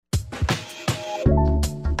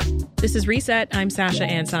This is Reset. I'm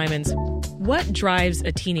Sasha-Ann Simons. What drives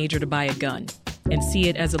a teenager to buy a gun and see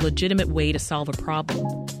it as a legitimate way to solve a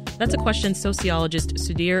problem? That's a question sociologist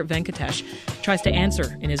Sudhir Venkatesh tries to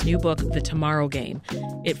answer in his new book, The Tomorrow Game.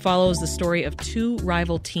 It follows the story of two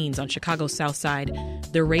rival teens on Chicago's South Side,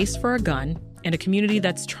 their race for a gun, and a community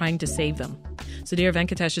that's trying to save them. Sudhir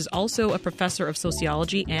Venkatesh is also a professor of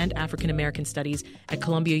sociology and African American studies at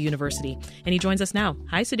Columbia University, and he joins us now.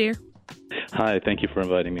 Hi, Sudhir. Hi, thank you for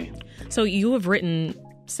inviting me. So you have written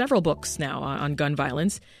several books now on gun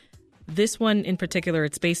violence. This one in particular,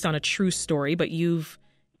 it's based on a true story, but you've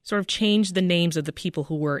sort of changed the names of the people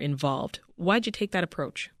who were involved. Why'd you take that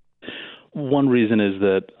approach? One reason is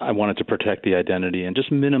that I wanted to protect the identity and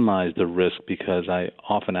just minimize the risk, because I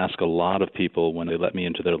often ask a lot of people when they let me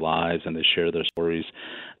into their lives and they share their stories.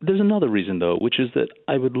 There's another reason, though, which is that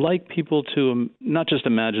I would like people to not just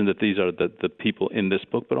imagine that these are the people in this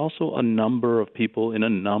book, but also a number of people in a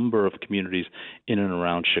number of communities in and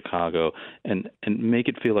around Chicago, and make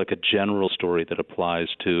it feel like a general story that applies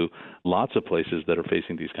to lots of places that are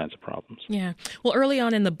facing these kinds of problems. Yeah. Well, early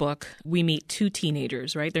on in the book, we meet two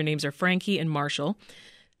teenagers, right? Their names are Frankie and Marshall.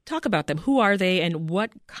 Talk about them. Who are they, and what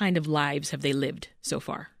kind of lives have they lived so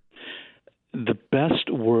far? The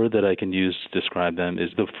best word that I can use to describe them is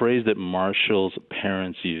the phrase that Marshall's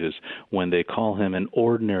parents use when they call him an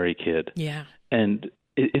ordinary kid. Yeah. And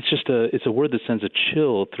it's a word that sends a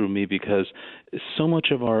chill through me, because so much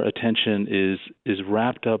of our attention is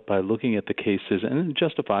wrapped up by looking at the cases, and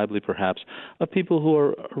justifiably perhaps, of people who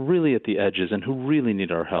are really at the edges and who really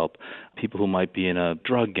need our help. People who might be in a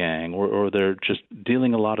drug gang, or they're just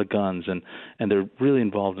dealing a lot of guns, and they're really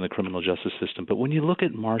involved in the criminal justice system. But when you look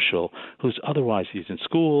at Marshall, who's otherwise, he's in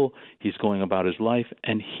school, he's going about his life,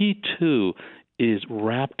 and he too is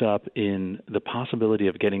wrapped up in the possibility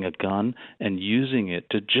of getting a gun and using it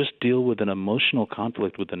to just deal with an emotional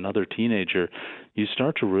conflict with another teenager, you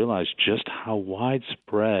start to realize just how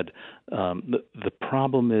widespread the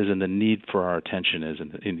problem is and the need for our attention is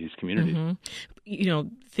in these communities. Mm-hmm. You know,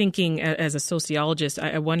 thinking as a sociologist,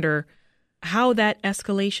 I wonder how that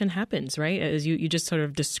escalation happens, right? As you just sort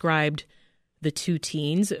of described the two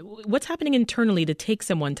teens. What's happening internally to take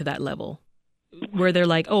someone to that level, where they're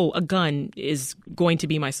like, oh, a gun is going to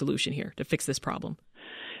be my solution here to fix this problem?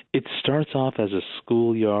 It starts off as a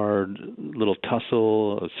schoolyard little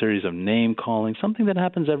tussle, a series of name calling, something that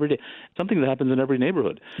happens every day, something that happens in every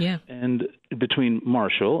neighborhood. Yeah. And between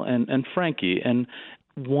Marshall and Frankie. And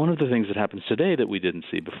one of the things that happens today that we didn't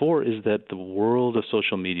see before is that the world of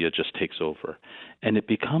social media just takes over, and it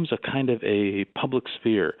becomes a kind of a public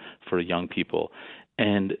sphere for young people.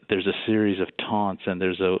 And there's a series of taunts, and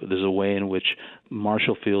there's a way in which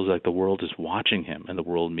Marshall feels like the world is watching him, and the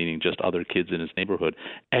world meaning just other kids in his neighborhood,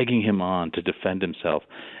 egging him on to defend himself.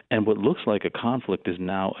 And what looks like a conflict is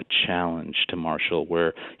now a challenge to Marshall,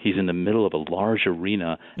 where he's in the middle of a large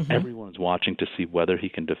arena. Mm-hmm. Everyone's watching to see whether he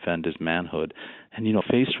can defend his manhood. And,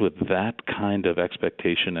 faced with that kind of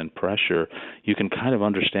expectation and pressure, you can kind of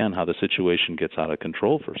understand how the situation gets out of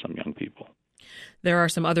control for some young people. There are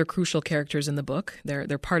some other crucial characters in the book.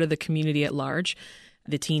 They're part of the community at large,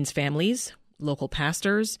 the teens' families, local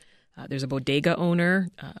pastors. There's a bodega owner,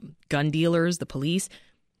 gun dealers, the police.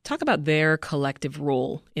 Talk about their collective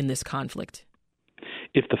role in this conflict.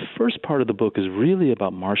 If the first part of the book is really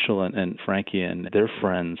about Marshall and Frankie and their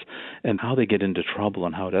friends and how they get into trouble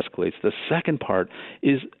and how it escalates, the second part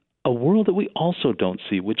is a world that we also don't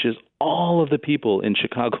see, which is all of the people in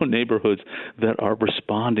Chicago neighborhoods that are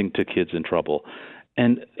responding to kids in trouble.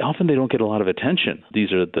 And often they don't get a lot of attention.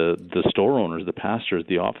 These are the store owners, the pastors,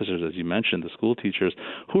 the officers, as you mentioned, the school teachers,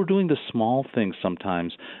 who are doing the small things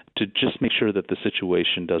sometimes to just make sure that the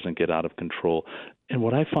situation doesn't get out of control. And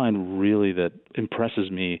what I find really that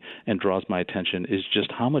impresses me and draws my attention is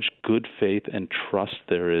just how much good faith and trust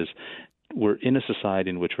there is. We're in a society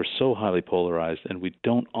in which we're so highly polarized, and we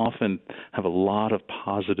don't often have a lot of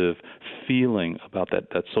positive feeling about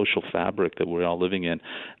that social fabric that we're all living in.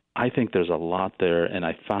 I think there's a lot there, and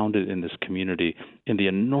I found it in this community in the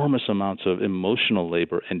enormous amounts of emotional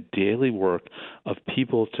labor and daily work of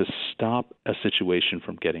people to stop a situation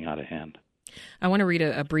from getting out of hand. I want to read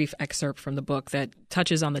a brief excerpt from the book that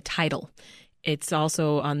touches on the title. It's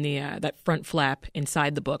also on the that front flap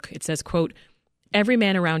inside the book. It says, quote, "Every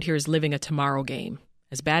man around here is living a tomorrow game.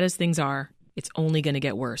 As bad as things are, it's only going to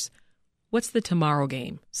get worse." What's the tomorrow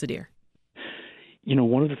game, Sudhir?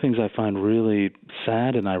 One of the things I find really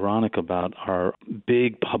sad and ironic about our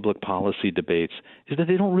big public policy debates is that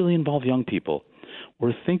they don't really involve young people.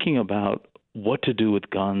 We're thinking about what to do with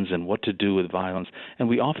guns and what to do with violence. And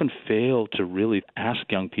we often fail to really ask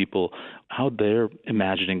young people how they're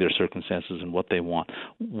imagining their circumstances and what they want.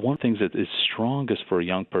 One of the things that is strongest for a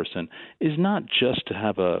young person is not just to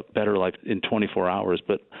have a better life in 24 hours,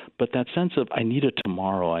 but that sense of I need a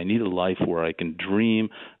tomorrow. I need a life where I can dream,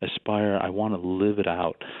 aspire. I want to live it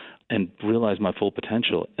out and realize my full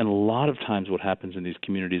potential. And a lot of times what happens in these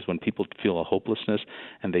communities when people feel a hopelessness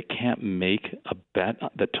and they can't make a bet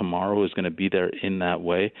that tomorrow is going to be there in that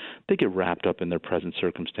way, they get wrapped up in their present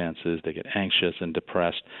circumstances, they get anxious and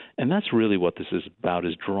depressed. And that's really what this is about,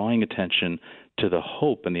 is drawing attention to the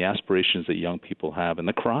hope and the aspirations that young people have and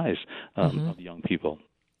the cries of young people.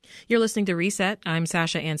 You're listening to Reset. I'm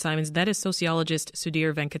Sasha-Ann Simons. That is sociologist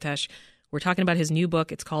Sudhir Venkatesh. We're talking about his new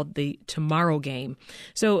book. It's called The Tomorrow Game.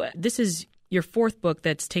 So this is your fourth book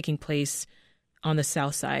that's taking place on the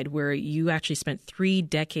South Side, where you actually spent 3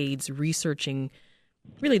 decades researching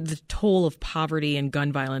really the toll of poverty and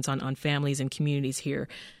gun violence on families and communities here.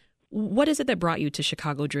 What is it that brought you to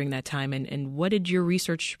Chicago during that time, and what did your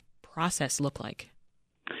research process look like?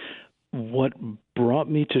 What brought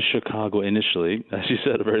me to Chicago initially, as you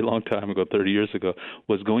said, a very long time ago, 30 years ago,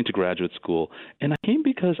 was going to graduate school. And I came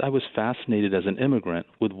because I was fascinated as an immigrant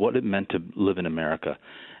with what it meant to live in America.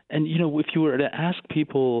 And, you know, if you were to ask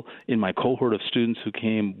people in my cohort of students who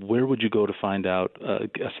came, where would you go to find out a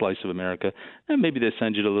slice of America? And maybe they'd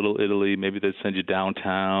send you to Little Italy, maybe they'd send you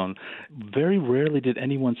downtown. Very rarely did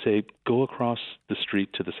anyone say, go across the street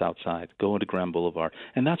to the South Side, go into Grand Boulevard.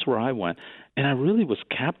 And that's where I went. And I really was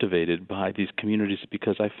captivated by these communities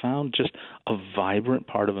because I found just a vibrant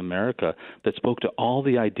part of America that spoke to all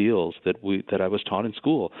the ideals that I was taught in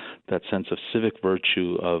school, that sense of civic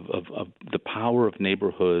virtue, of the power of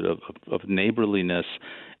neighborhood, of neighborliness.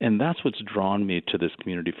 And that's what's drawn me to this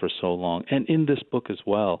community for so long, and in this book as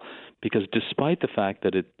well, because despite the fact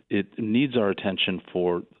that it needs our attention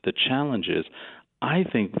for the challenges, I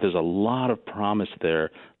think there's a lot of promise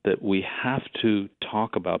there that we have to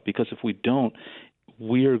talk about, because if we don't,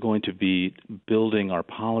 we are going to be building our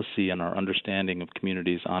policy and our understanding of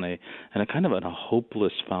communities on a kind of a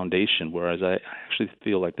hopeless foundation, whereas I actually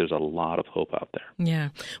feel like there's a lot of hope out there. Yeah.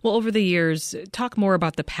 Well, over the years, talk more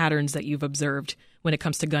about the patterns that you've observed when it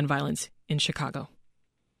comes to gun violence in Chicago.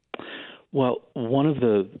 Well, one of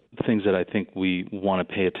the things that I think we want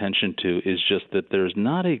to pay attention to is just that there's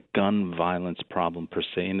not a gun violence problem per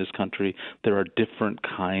se in this country. There are different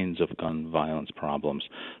kinds of gun violence problems.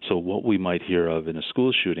 So what we might hear of in a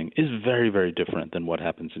school shooting is very, very different than what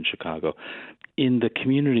happens in Chicago. In the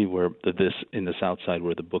community in the South Side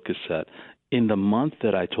where the book is set, in the month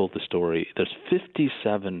that I told the story, there's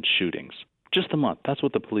 57 shootings. Just a month. That's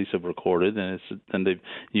what the police have recorded, and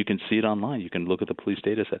you can see it online. You can look at the police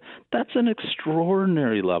data set. That's an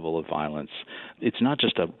extraordinary level of violence. It's not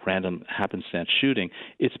just a random happenstance shooting.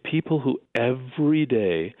 It's people who every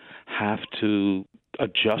day have to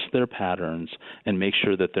adjust their patterns and make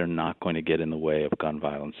sure that they're not going to get in the way of gun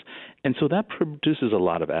violence. And so that produces a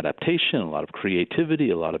lot of adaptation, a lot of creativity,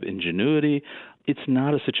 a lot of ingenuity. It's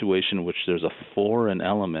not a situation in which there's a foreign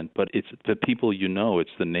element, but it's the people you know. It's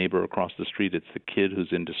the neighbor across the street. It's the kid who's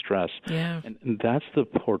in distress. Yeah. And that's the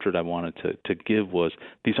portrait I wanted to give, was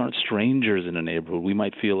these aren't strangers in a neighborhood. We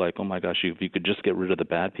might feel like, oh, my gosh, if you could just get rid of the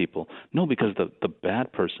bad people. No, because the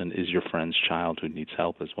bad person is your friend's child who needs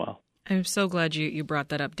help as well. I'm so glad you brought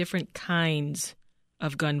that up. Different kinds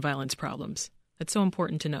of gun violence problems. That's so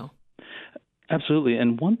important to know. Absolutely.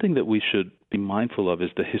 And one thing that we should be mindful of is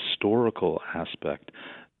the historical aspect.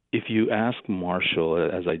 If you ask Marshall,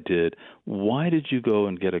 as I did, why did you go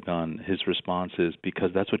and get a gun? His response is,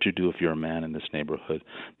 because that's what you do if you're a man in this neighborhood.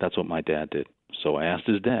 That's what my dad did. So I asked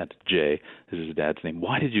his dad, Jay, is his dad's name,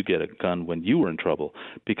 why did you get a gun when you were in trouble?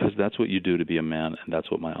 Because that's what you do to be a man, and that's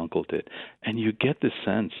what my uncle did. And you get this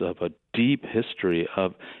sense of a deep history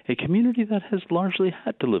of a community that has largely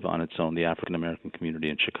had to live on its own, the African-American community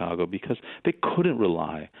in Chicago, because they couldn't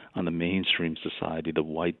rely on the mainstream society, the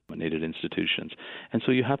white-dominated institutions. And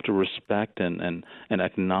so you have to respect and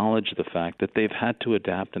acknowledge the fact that they've had to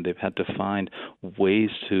adapt and they've had to find ways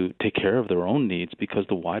to take care of their own needs because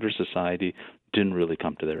the wider society didn't really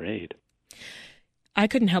come to their aid. I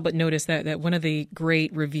couldn't help but notice that one of the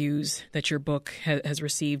great reviews that your book has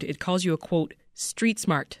received, it calls you a, quote, street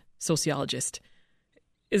smart sociologist.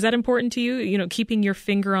 Is that important to you? You know, keeping your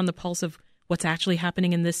finger on the pulse of what's actually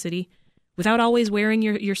happening in this city without always wearing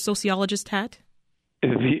your sociologist hat?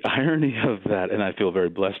 The irony of that, and I feel very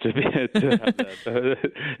blessed to have that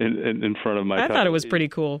in front of my I thought it was pretty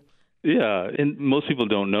cool. Yeah, and most people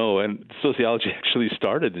don't know, and sociology actually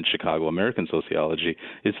started in Chicago, American sociology.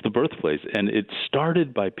 It's the birthplace, and it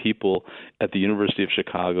started by people at the University of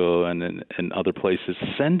Chicago and other places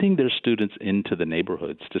sending their students into the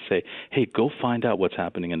neighborhoods to say, hey, go find out what's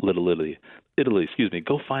happening in Little Italy.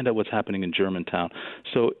 Go find out what's happening in Germantown.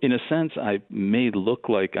 So in a sense, I may look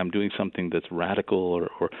like I'm doing something that's radical,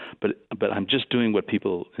 but I'm just doing what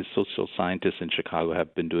people, social scientists in Chicago,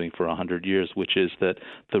 have been doing for 100 years, which is that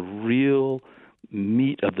the real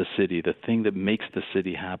meat of the city, the thing that makes the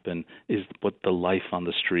city happen, is what the life on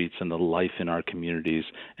the streets and the life in our communities,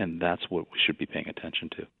 and that's what we should be paying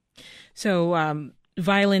attention to. So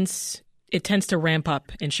violence, it tends to ramp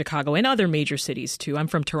up in Chicago and other major cities, too. I'm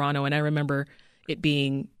from Toronto, and I remember it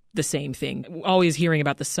being the same thing, always hearing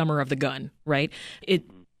about the summer of the gun, right? It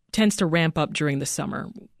tends to ramp up during the summer.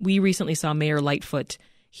 We recently saw Mayor Lightfoot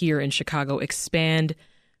here in Chicago expand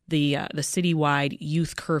the citywide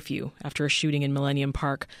youth curfew after a shooting in Millennium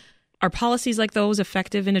Park. Are policies like those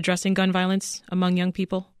effective in addressing gun violence among young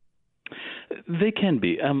people? They can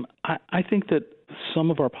be. I think that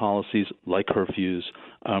some of our policies, like curfews,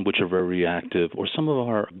 which are very reactive, or some of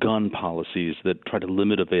our gun policies that try to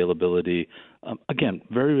limit availability, again,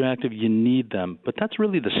 very reactive, you need them, but that's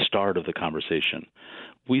really the start of the conversation.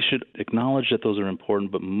 We should acknowledge that those are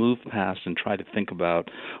important, but move past and try to think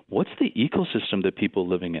about what's the ecosystem that people are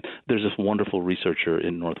living in. There's this wonderful researcher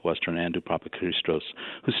in Northwestern, Andrew Papakristos,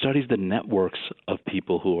 who studies the networks of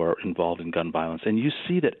people who are involved in gun violence. And you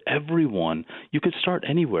see that everyone, you could start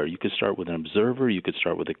anywhere. You could start with an observer. You could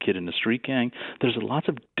start with a kid in a street gang. There's lots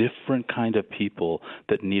of different kind of people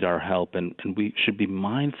that need our help, and we should be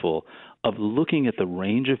mindful of looking at the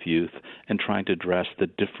range of youth and trying to address the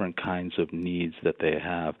different kinds of needs that they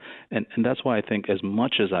have. And that's why I think, as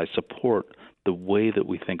much as I support the way that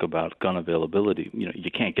we think about gun availability,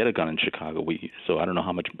 you can't get a gun in Chicago, so I don't know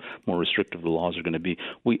how much more restrictive the laws are going to be.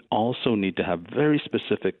 We also need to have very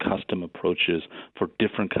specific custom approaches for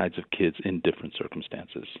different kinds of kids in different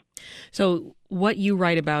circumstances. So what you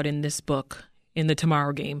write about in this book, in The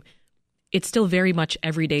Tomorrow Game, it's still very much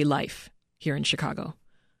everyday life here in Chicago.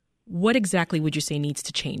 What exactly would you say needs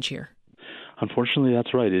to change here? Unfortunately,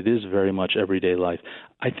 that's right. It is very much everyday life.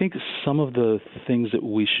 I think some of the things that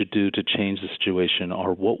we should do to change the situation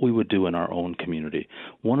are what we would do in our own community.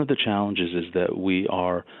 One of the challenges is that we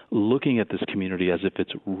are looking at this community as if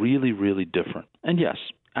it's really, really different. And yes,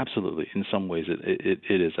 absolutely, in some ways it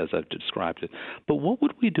is, as I've described it. But what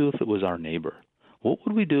would we do if it was our neighbor? What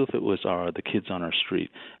would we do if it was the kids on our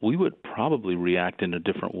street? We would probably react in a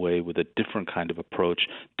different way with a different kind of approach,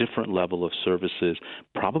 different level of services,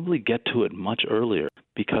 probably get to it much earlier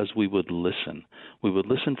because we would listen. We would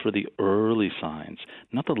listen for the early signs,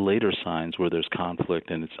 not the later signs where there's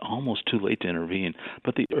conflict and it's almost too late to intervene,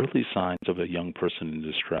 but the early signs of a young person in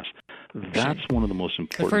distress. That's one of the most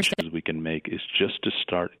important changes we can make, is just to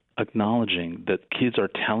start acknowledging that kids are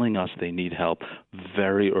telling us they need help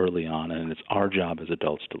very early on, and it's our job as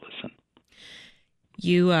adults to listen.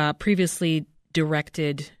 You previously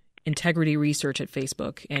directed integrity research at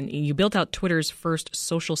Facebook, and you built out Twitter's first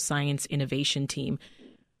social science innovation team.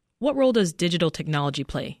 What role does digital technology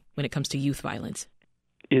play when it comes to youth violence?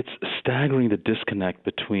 It's staggering, the disconnect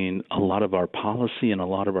between a lot of our policy and a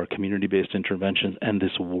lot of our community-based interventions and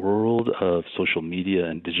this world of social media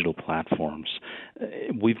and digital platforms.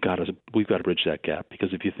 We've got to bridge that gap,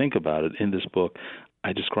 because if you think about it, in this book,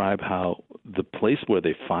 I describe how the place where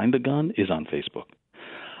they find the gun is on Facebook.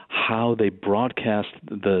 How they broadcast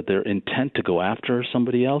their intent to go after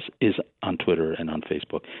somebody else is on Twitter and on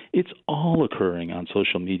Facebook. It's all occurring on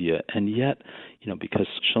social media, and yet, because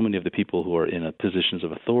so many of the people who are in positions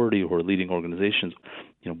of authority, who are leading organizations,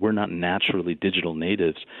 we're not naturally digital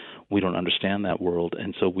natives. We don't understand that world,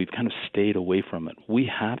 and so we've kind of stayed away from it. We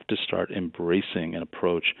have to start embracing an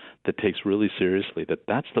approach that takes really seriously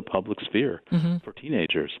that's the public sphere for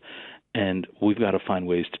teenagers. And we've got to find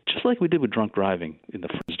ways to, just like we did with drunk driving, in the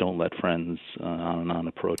friends don't let friends on and on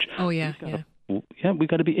approach. Oh, yeah. We've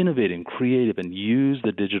got to be innovative, creative, and use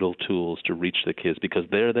the digital tools to reach the kids, because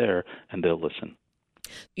they're there and they'll listen.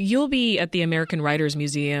 You'll be at the American Writers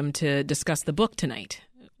Museum to discuss the book tonight.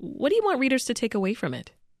 What do you want readers to take away from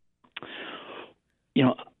it?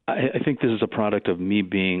 I think this is a product of me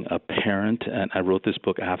being a parent, and I wrote this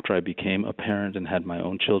book after I became a parent and had my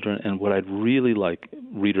own children. And what I'd really like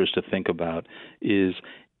readers to think about is,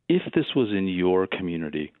 if this was in your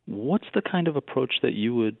community, what's the kind of approach that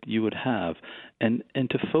you would have, and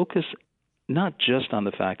to focus not just on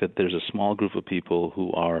the fact that there's a small group of people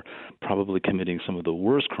who are probably committing some of the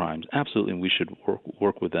worst crimes, absolutely, and we should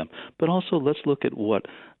work with them, but also let's look at what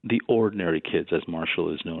the ordinary kids, as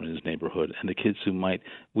Marshall is known in his neighborhood, and the kids who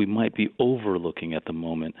we might be overlooking at the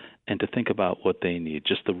moment, and to think about what they need,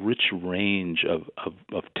 just the rich range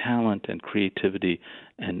of talent and creativity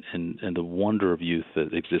and the wonder of youth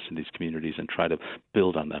that exists in these communities, and try to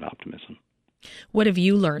build on that optimism. What have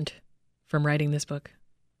you learned from writing this book?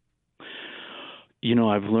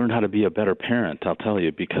 I've learned how to be a better parent, I'll tell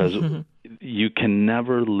you, because you can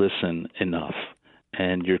never listen enough.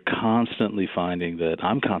 And I'm constantly finding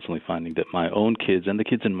that my own kids and the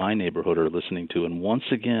kids in my neighborhood are listening to. And once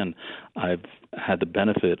again, I've had the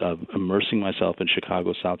benefit of immersing myself in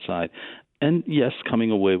Chicago's South Side. And yes,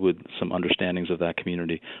 coming away with some understandings of that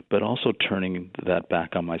community, but also turning that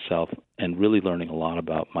back on myself and really learning a lot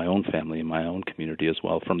about my own family and my own community as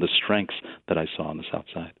well from the strengths that I saw on the South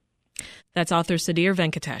Side. That's author Sudhir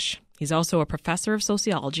Venkatesh. He's also a professor of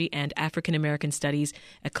sociology and African American studies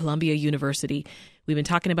at Columbia University. We've been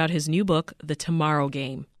talking about his new book, The Tomorrow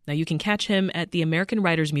Game. Now, you can catch him at the American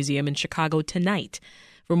Writers Museum in Chicago tonight.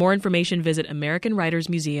 For more information, visit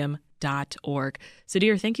americanwritersmuseum.org.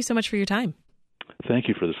 Sudhir, thank you so much for your time. Thank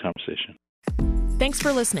you for this conversation. Thanks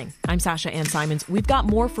for listening. I'm Sasha-Ann Simons. We've got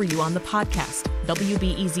more for you on the podcast,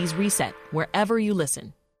 WBEZ's Reset, wherever you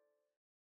listen.